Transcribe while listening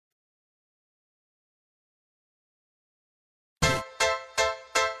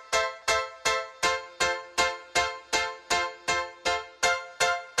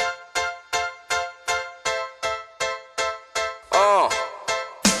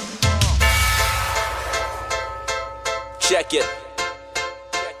Check it.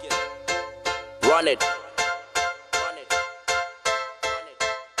 Run it.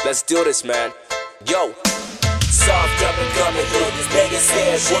 Let's do this, man. Yo. Soft up and coming through. These niggas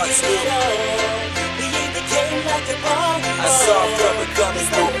scared what's new. I soft up and coming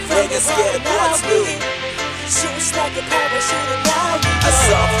through. Niggas scared what's new. Shoots like a parachute now. I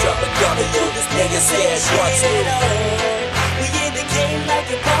soft up and coming through. These niggas scared what's new. We in the game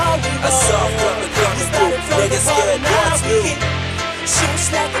like a ball. I soft up and coming through. Niggas scared what's new.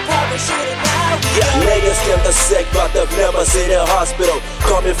 Shoots like a parachute now. Yeah, niggas came the sick, but they've never seen a hospital.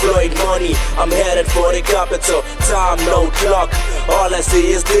 Call me Floyd Money, I'm headed for the capital. Time, no clock, all I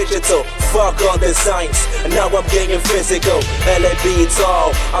see is digital. Fuck all the signs, now I'm getting physical. LAB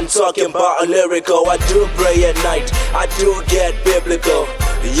tall, I'm talking about a lyrical. I do pray at night, I do get biblical.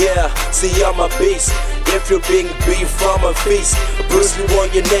 Yeah, see I'm a beast. If you're being beef, I'm a feast. Bruce Lee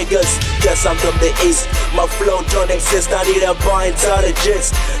on you niggas, guess I'm from the east. My flow don't exist, I need a bar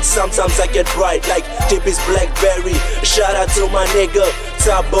intelligence. Sometimes I get bright like Tippy's Blackberry. Shout out to my nigga,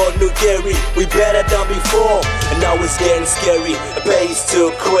 Tabo New Gary. We better than before, and now it's getting scary. Pace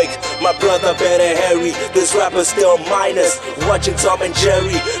too quick, my brother better hurry. This rapper's still minus, watching Tom and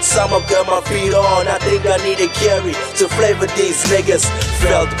Jerry. Some of them my feet on, I think I need a carry to flavor these niggas.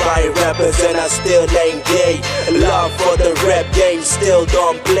 Felt by rappers and I still ain't gay. Love for the rap game still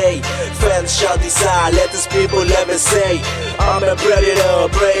don't play. Fans shall decide, let these people ever say I'm a predator,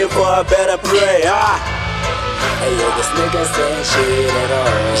 praying for a better prey. Hey yo, this nigga saying shit at all.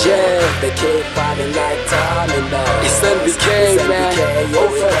 Yeah, they keep fighting like dominoes. it's NBK, man.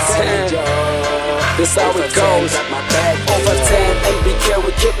 Over 10. This how it goes. Over 10, NBK,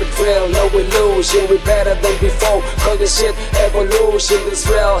 we keep it real, no illusion. We better than before, call this shit evolution. This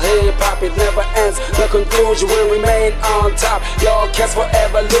real hip-hop, it never ends. The conclusion will remain on top. Your cats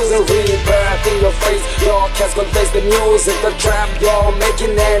forever losing, rebirth in your face. Your cats gon' face the music, the trap you're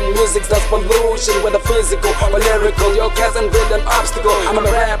making, and music's just pollution. Whether physical or lyrical, your cats ain't really an obstacle. I'm a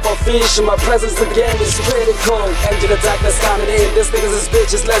rap official, my presence in the game is critical. Enter the darkness coming in, this niggas is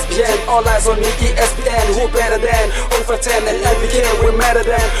bitches, lesbian. All eyes on me, ESPN, who better than? Over 10 and NBK, we're madder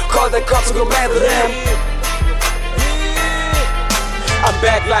than. Call the cops to go mad at them. I'm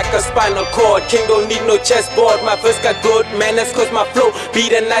back like a spinal cord. King don't need no chessboard. My verse got good manners, cause my flow be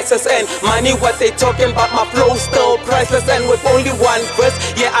the nicest. And money, what they talking about, my flow still priceless. And with only one verse,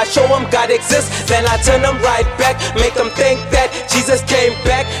 yeah, I show them God exists. Then I turn them right back, make them think that Jesus came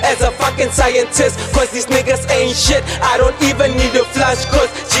back as a fucking scientist. Cause these niggas ain't shit, I don't even need a flash.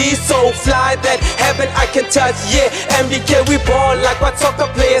 Cause G's so fly that heaven I can touch. Yeah, MDK we ball like what soccer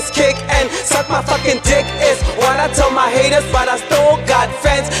players kick. And suck my fucking dick is what I tell my haters. But I still got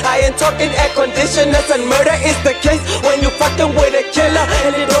fans, I ain't talking air conditioners. And murder is the case when you fucking with a killer.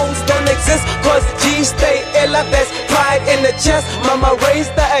 And it don't exist, cause G stay illa. There's pride in the chest, mama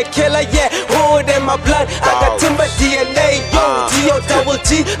raised a killer. Yeah, hold in my blood, I got timber DNA. Yo,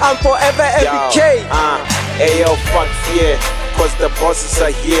 G-O-double-G, I'm forever MBK. Ayo, fuck fear, cause the bosses are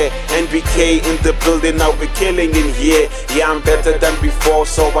here. NBK in the building, now we're killing in here. Yeah, I'm better than before,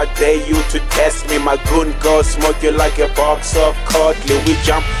 so I dare you to test me. My goon girl smoke you like a box of Cutly. We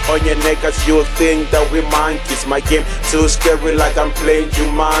jump on your neck as you'll think that we monkeys. My game too scary, like I'm playing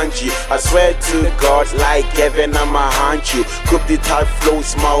Jumanji. I swear to God, like heaven, I'ma haunt you. Coop the type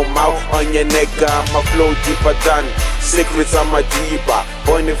flows, mau on your neck. I'ma flow deeper than secrets, I'm a diva.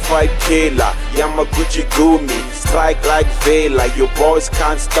 Bonafide killer, yeah, I'm a Gucci Gumi. Strike like Vela, you boys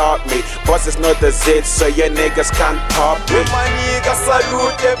can't stop me. Boss is not the Z, so your niggas can't pop me. My niggas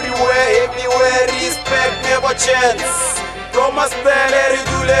salute everywhere, respect, never chance. Thomas Tele,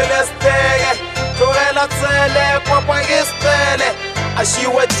 Ridule Stege, Joella Tele, Papa Gestele.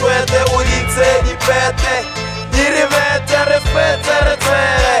 Ashiwe Twete, Ulinze, Dipete, Dirivete, Refete,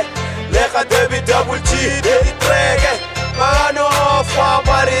 Retere. Lecha Debi Double G, Dedi Trege. Pagano ofa,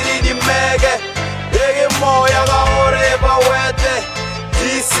 Bariri di Mege. Ege Moya, Gaore, Bawete.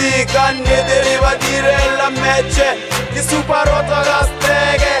 DC, Ganne, Deriva, Dirella, Meche. Di Superota,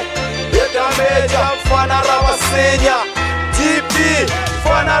 Gastege. Yeta Meja, Fana Raba Senya. TP,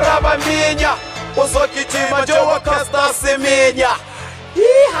 Fana Raba Minya. Osoki Chima, Jowa Casta Semenya.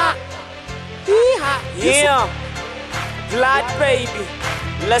 Yeehaw, yeehaw, yeah. Blood baby,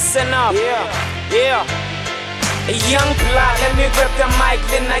 listen up, yeah. A young blood, let me grab the mic,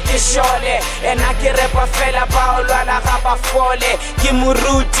 then I get shorty. And I get rap a fella, Paolo, la rapa fole.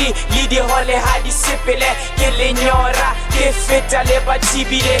 Kimuruti, Lidi Hole, Hadi Sipile, Kilinyora, Kefeta leba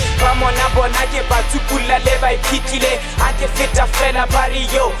tibile. Pamona bona ke batukula leba ipitile. Ake feta fella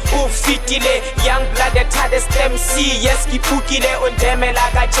barrio, ufitile. Young blood, the hardest MC, yes, kipukile, undeme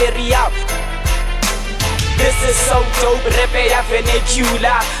laga cherry out. This is so dope, repe ya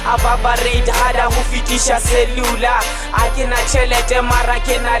vernacular. Ababarate harder ho fitisha cellular. Akina chelete mara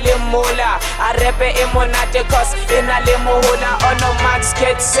kena le mola. A repe e monate cause ena le mohola. On a max,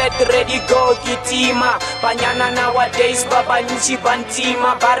 get set, ready, go, kitima. Banyana nowadays, baba nchi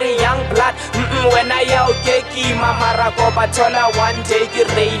bantima. Bari young blood, when I yell keki. Mama rako batola one day,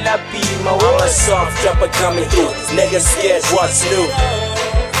 girela bima. I'm a soft rapper coming through. Niggas scared what's new.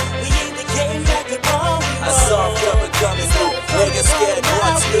 We in the game like a ball. A soft rapper coming through. Niggas scared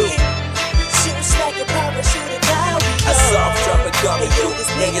what's new. Shoots like a parachute and now we A soft rapper coming through.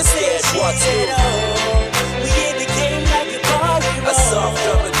 Niggas scared what's new.